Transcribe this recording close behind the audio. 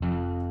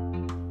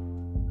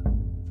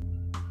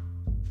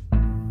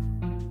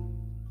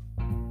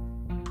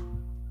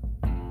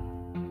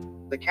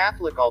The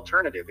Catholic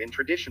alternative in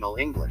traditional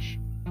English.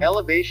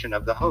 Elevation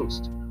of the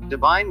Host.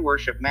 Divine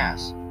Worship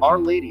Mass, Our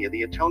Lady of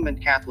the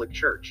Atonement Catholic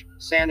Church,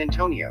 San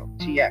Antonio,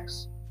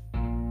 TX.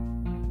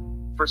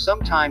 For some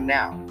time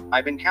now,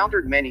 I've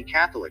encountered many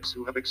Catholics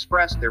who have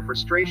expressed their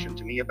frustration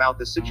to me about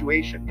the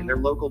situation in their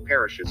local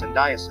parishes and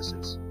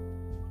dioceses.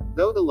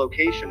 Though the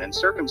location and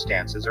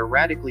circumstances are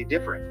radically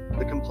different,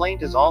 the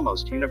complaint is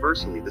almost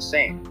universally the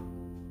same.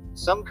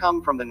 Some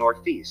come from the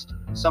Northeast,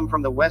 some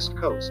from the West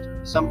Coast,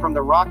 some from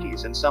the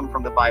Rockies, and some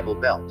from the Bible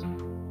Belt.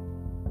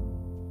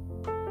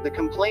 The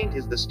complaint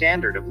is the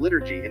standard of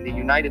liturgy in the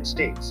United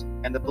States,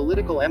 and the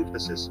political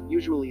emphasis,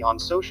 usually on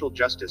social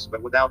justice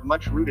but without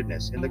much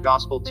rootedness in the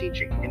gospel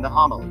teaching, in the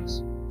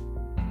homilies.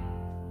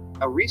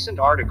 A recent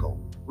article,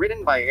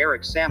 written by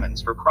Eric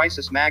Sammons for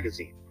Crisis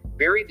Magazine,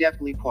 very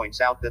deftly points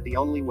out that the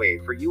only way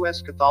for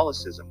U.S.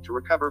 Catholicism to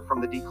recover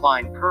from the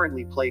decline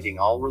currently plaguing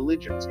all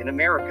religions in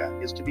America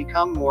is to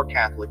become more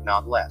Catholic,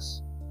 not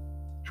less.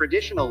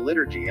 Traditional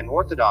liturgy and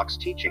Orthodox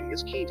teaching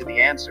is key to the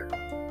answer.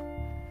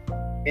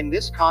 In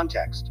this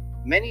context,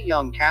 many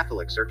young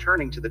Catholics are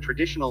turning to the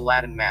traditional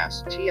Latin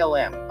Mass,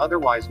 TLM,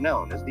 otherwise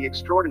known as the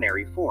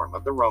extraordinary form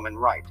of the Roman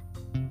Rite.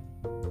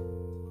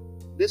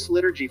 This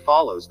liturgy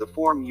follows the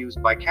form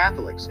used by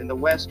Catholics in the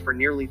West for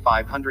nearly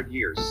 500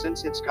 years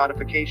since its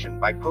codification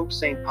by Pope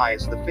St.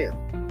 Pius V,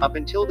 up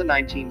until the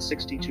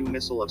 1962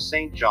 Missal of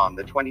St. John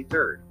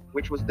XXIII,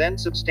 which was then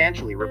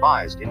substantially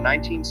revised in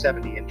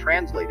 1970 and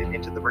translated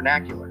into the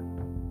vernacular.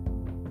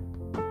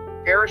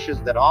 Parishes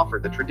that offer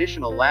the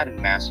traditional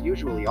Latin Mass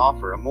usually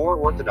offer a more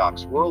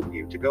orthodox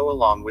worldview to go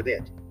along with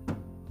it.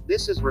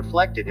 This is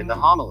reflected in the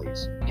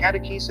homilies,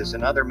 catechesis,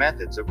 and other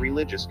methods of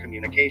religious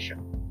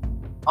communication.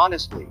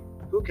 Honestly,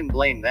 who can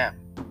blame them?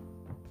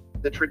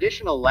 The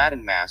traditional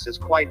Latin Mass is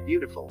quite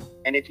beautiful,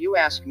 and if you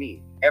ask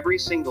me, every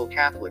single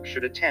Catholic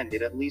should attend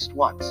it at least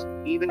once,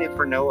 even if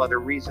for no other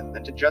reason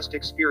than to just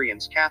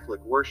experience Catholic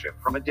worship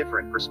from a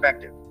different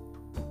perspective.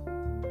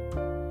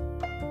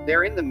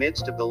 There, in the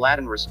midst of the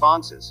Latin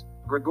responses,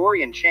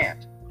 Gregorian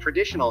chant,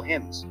 traditional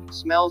hymns,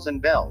 smells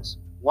and bells,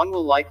 one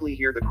will likely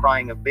hear the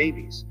crying of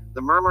babies,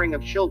 the murmuring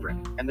of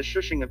children, and the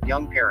shushing of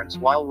young parents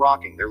while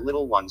rocking their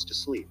little ones to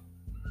sleep.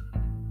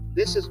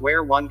 This is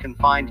where one can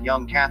find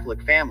young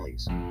Catholic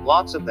families,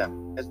 lots of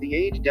them, as the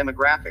age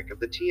demographic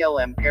of the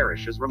TLM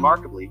parish is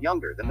remarkably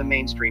younger than the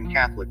mainstream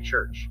Catholic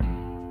Church.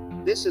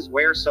 This is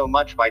where so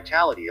much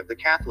vitality of the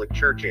Catholic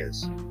Church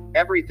is.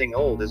 Everything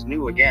old is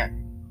new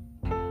again.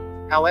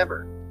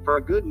 However, for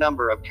a good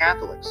number of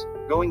Catholics,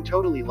 going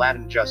totally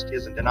Latin just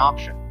isn't an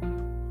option.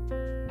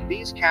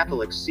 These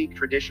Catholics seek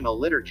traditional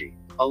liturgy,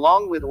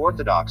 along with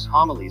Orthodox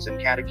homilies and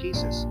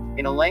catechesis,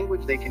 in a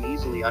language they can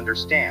easily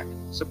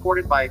understand,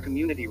 supported by a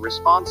community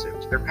responsive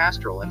to their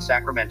pastoral and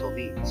sacramental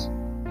needs.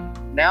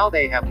 Now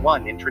they have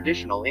one in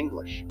traditional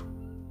English.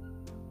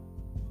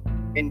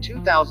 In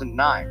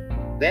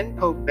 2009, then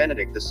Pope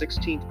Benedict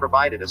XVI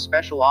provided a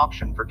special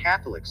option for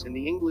Catholics in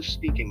the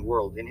English-speaking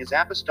world in his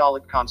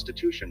apostolic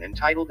constitution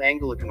entitled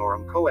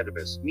Anglicanorum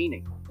Coetibus,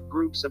 meaning,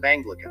 groups of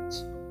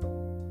Anglicans.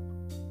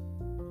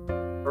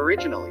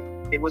 Originally,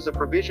 it was a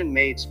provision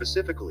made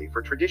specifically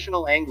for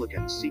traditional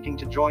Anglicans seeking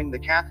to join the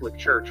Catholic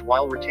Church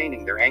while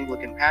retaining their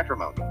Anglican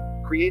patrimony,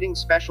 creating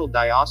special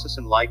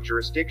diocesan-like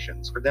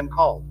jurisdictions for them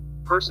called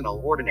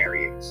personal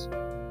ordinariates.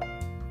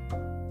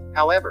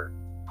 However,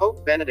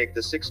 Pope Benedict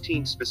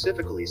XVI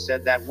specifically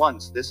said that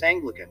once this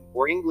Anglican,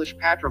 or English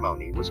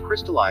patrimony was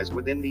crystallized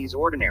within these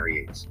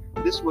ordinariates,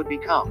 this would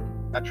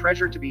become a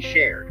treasure to be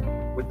shared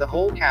with the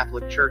whole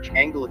Catholic Church.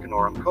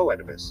 Anglicanorum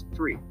Coetibus.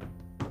 3.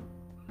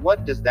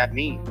 What does that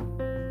mean?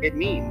 It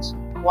means,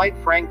 quite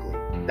frankly,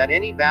 that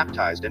any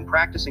baptized and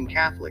practicing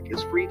Catholic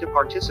is free to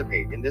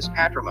participate in this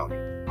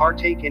patrimony,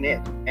 partake in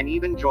it, and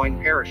even join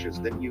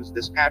parishes that use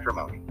this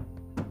patrimony.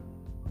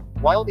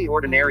 While the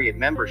ordinariate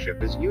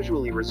membership is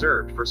usually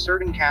reserved for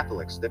certain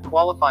Catholics that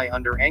qualify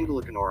under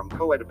Anglicanorum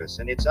Coetibus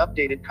and its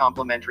updated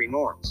complementary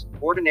norms,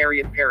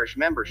 ordinariate parish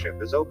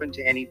membership is open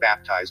to any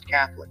baptized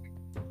Catholic.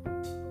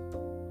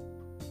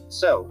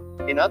 So,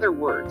 in other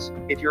words,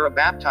 if you're a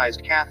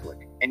baptized Catholic,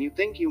 and you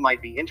think you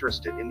might be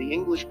interested in the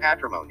English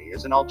patrimony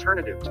as an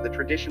alternative to the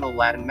traditional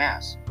Latin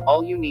Mass,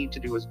 all you need to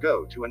do is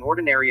go to an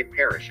ordinariate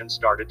parish and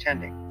start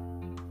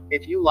attending.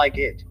 If you like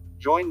it,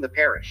 join the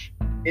parish.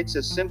 It's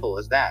as simple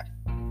as that.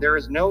 There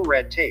is no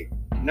red tape,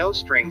 no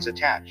strings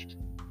attached.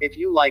 If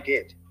you like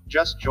it,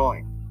 just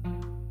join.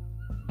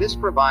 This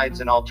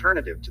provides an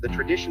alternative to the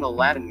traditional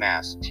Latin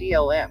Mass,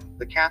 TLM,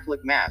 the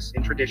Catholic Mass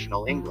in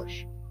traditional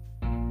English.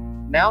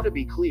 Now, to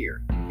be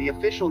clear, the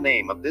official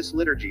name of this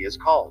liturgy is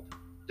called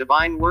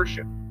Divine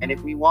Worship, and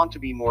if we want to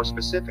be more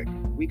specific,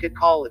 we could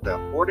call it the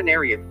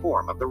ordinariate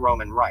form of the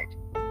Roman Rite.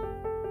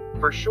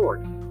 For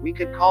short, we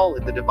could call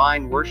it the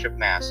Divine Worship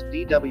Mass,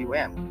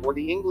 DWM, or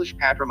the English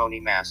Patrimony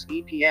Mass,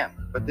 EPM,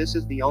 but this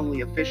is the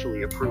only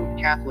officially approved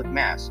Catholic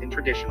Mass in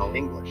traditional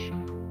English.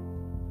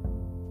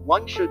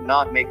 One should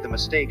not make the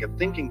mistake of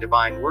thinking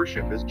Divine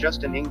Worship is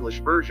just an English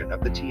version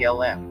of the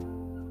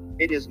TLM.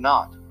 It is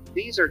not.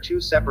 These are two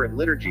separate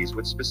liturgies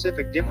with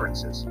specific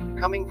differences,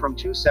 coming from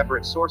two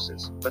separate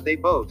sources, but they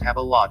both have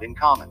a lot in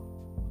common.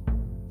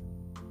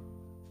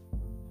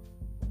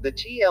 The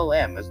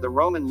TLM is the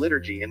Roman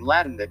liturgy in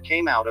Latin that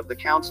came out of the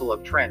Council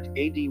of Trent,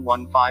 AD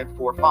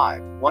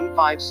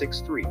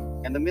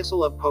 1545-1563, and the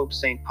Missal of Pope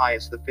St.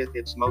 Pius V.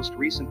 Its most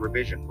recent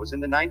revision was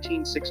in the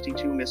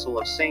 1962 Missal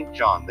of St.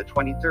 John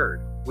XXIII,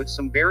 with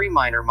some very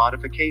minor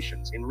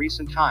modifications in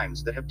recent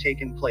times that have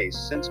taken place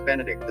since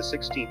Benedict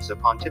XVI's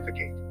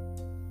pontificate.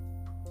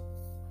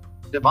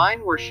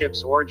 Divine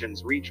worship's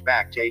origins reach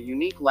back to a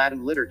unique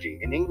Latin liturgy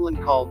in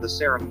England called the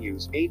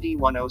Serameus, AD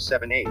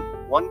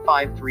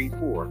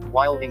 1078-1534,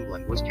 while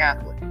England was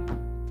Catholic.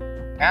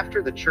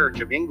 After the Church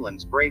of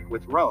England's break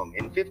with Rome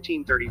in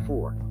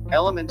 1534,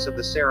 elements of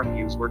the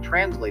Serameus were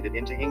translated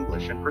into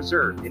English and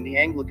preserved in the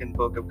Anglican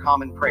Book of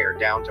Common Prayer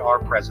down to our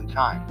present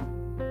time.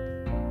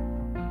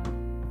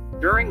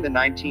 During the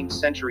 19th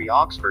century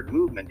Oxford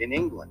movement in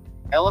England,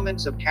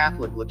 elements of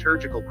Catholic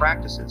liturgical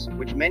practices,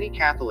 which many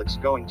Catholics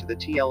going to the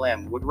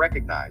TLM would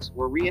recognize,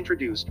 were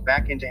reintroduced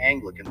back into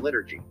Anglican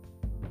liturgy.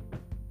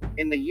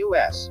 In the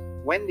U.S.,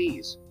 when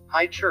these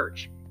High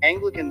Church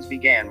Anglicans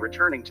began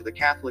returning to the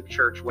Catholic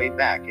Church way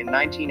back in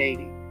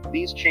 1980,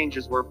 these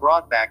changes were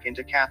brought back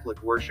into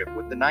Catholic worship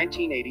with the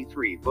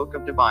 1983 Book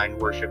of Divine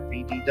Worship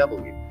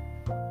BDW.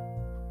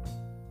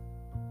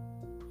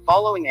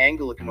 Following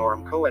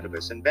Anglicanorum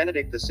Coetibus and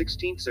Benedict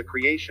XVI's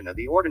creation of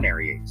the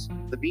Ordinariates,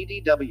 the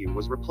BDW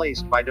was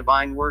replaced by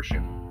Divine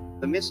Worship,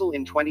 the Missal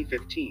in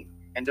 2015,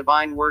 and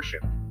Divine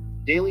Worship,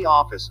 Daily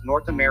Office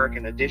North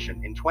American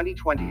Edition in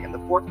 2020 and the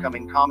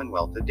forthcoming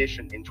Commonwealth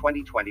Edition in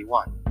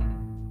 2021.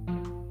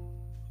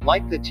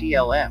 Like the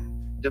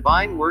TLM,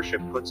 Divine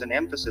Worship puts an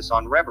emphasis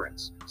on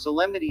reverence,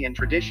 solemnity and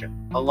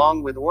tradition,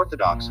 along with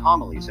Orthodox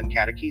homilies and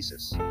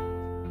catechesis.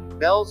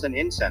 Bells and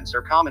incense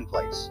are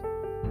commonplace.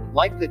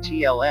 Like the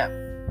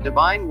TLM,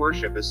 Divine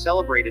Worship is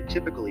celebrated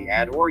typically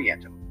ad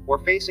orientem, or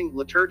facing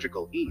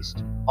liturgical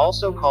east,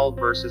 also called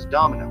versus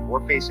dominum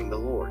or facing the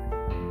Lord.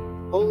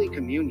 Holy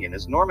Communion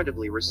is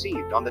normatively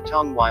received on the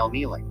tongue while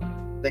kneeling.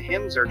 The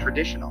hymns are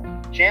traditional.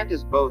 Chant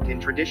is both in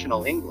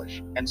traditional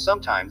English, and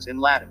sometimes in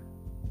Latin.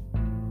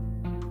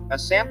 A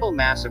sample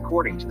Mass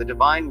according to the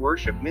Divine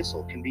Worship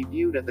Missal can be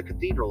viewed at the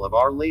Cathedral of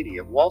Our Lady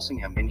of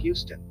Walsingham in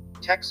Houston,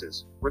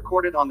 Texas,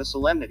 recorded on the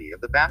solemnity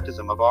of the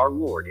baptism of our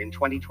Lord in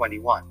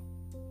 2021.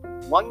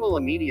 One will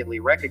immediately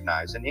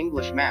recognize an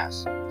English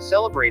Mass,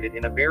 celebrated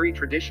in a very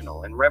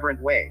traditional and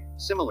reverent way,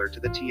 similar to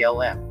the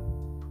TLM.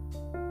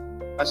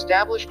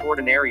 Established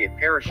ordinariate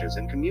parishes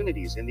and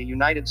communities in the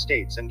United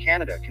States and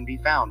Canada can be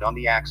found on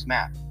the ACTS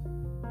map.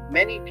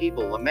 Many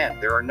people lament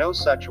there are no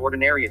such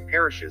ordinariate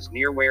parishes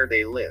near where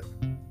they live.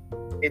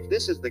 If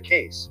this is the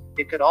case,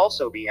 it could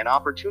also be an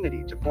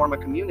opportunity to form a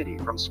community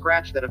from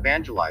scratch that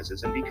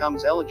evangelizes and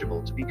becomes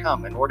eligible to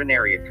become an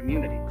ordinariate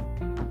community.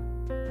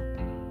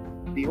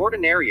 The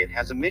ordinariate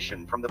has a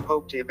mission from the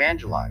Pope to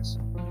evangelize,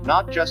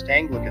 not just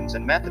Anglicans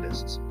and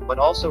Methodists, but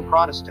also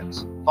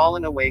Protestants,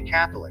 fallen away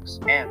Catholics,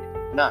 and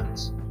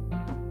nuns.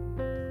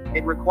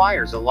 It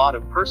requires a lot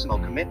of personal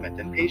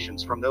commitment and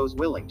patience from those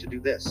willing to do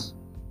this.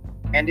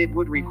 And it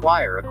would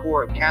require a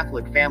core of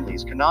Catholic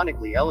families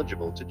canonically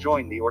eligible to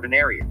join the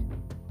ordinariate.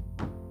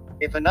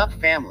 If enough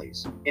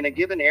families, in a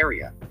given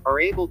area, are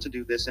able to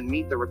do this and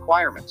meet the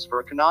requirements for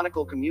a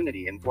canonical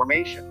community in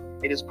formation,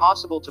 it is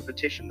possible to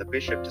petition the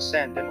bishop to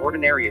send an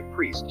ordinariate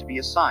priest to be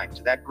assigned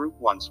to that group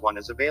once one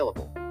is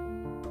available.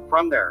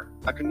 From there,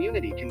 a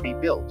community can be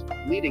built,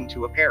 leading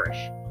to a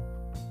parish.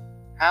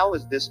 How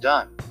is this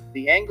done?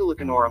 The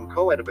Anglicanorum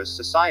Coetibus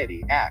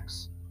Society,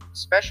 ACTS,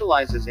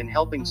 specializes in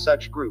helping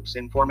such groups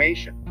in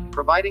formation,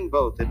 providing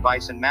both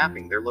advice and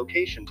mapping their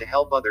location to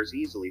help others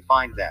easily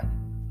find them.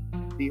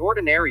 The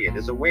ordinariate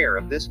is aware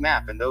of this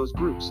map and those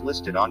groups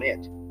listed on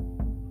it.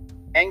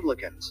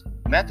 Anglicans,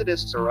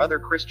 Methodists or other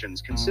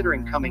Christians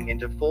considering coming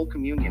into full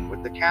communion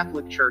with the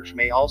Catholic Church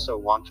may also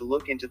want to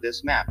look into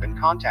this map and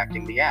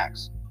contacting the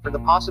ACTS for the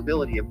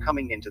possibility of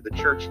coming into the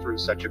Church through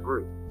such a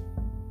group.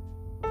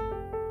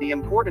 The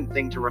important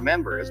thing to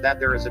remember is that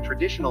there is a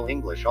traditional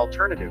English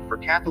alternative for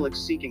Catholics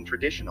seeking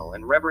traditional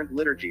and reverent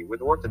liturgy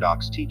with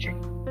Orthodox teaching.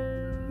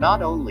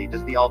 Not only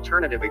does the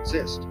alternative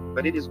exist,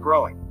 but it is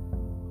growing.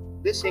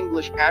 This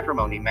English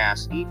Patrimony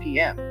Mass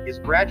 (EPM) is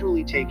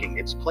gradually taking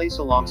its place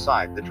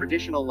alongside the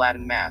traditional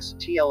Latin Mass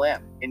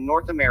 (TLM) in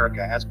North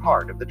America as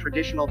part of the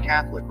traditional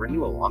Catholic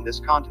renewal on this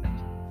continent.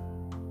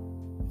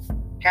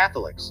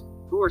 Catholics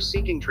who are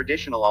seeking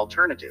traditional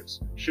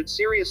alternatives should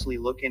seriously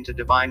look into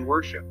Divine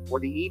Worship,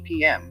 or the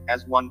EPM,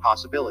 as one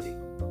possibility.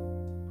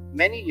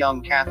 Many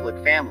young Catholic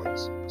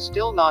families,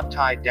 still not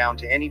tied down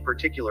to any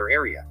particular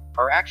area,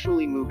 are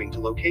actually moving to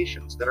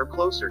locations that are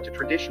closer to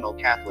traditional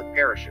Catholic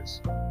parishes.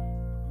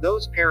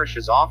 Those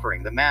parishes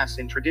offering the Mass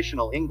in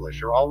traditional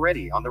English are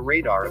already on the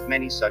radar of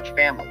many such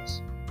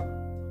families.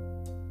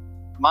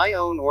 My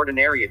own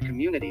ordinariate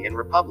community in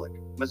Republic,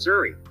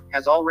 Missouri,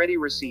 has already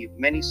received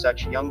many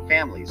such young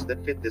families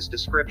that fit this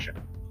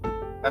description.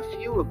 A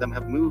few of them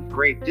have moved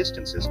great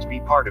distances to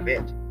be part of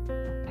it.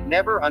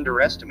 Never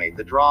underestimate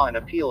the draw and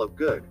appeal of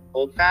good,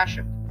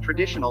 old-fashioned,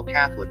 traditional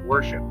Catholic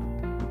worship.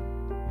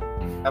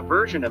 A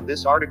version of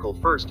this article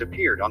first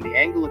appeared on the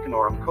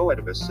Anglicanorum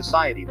Coedibus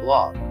Society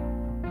blog.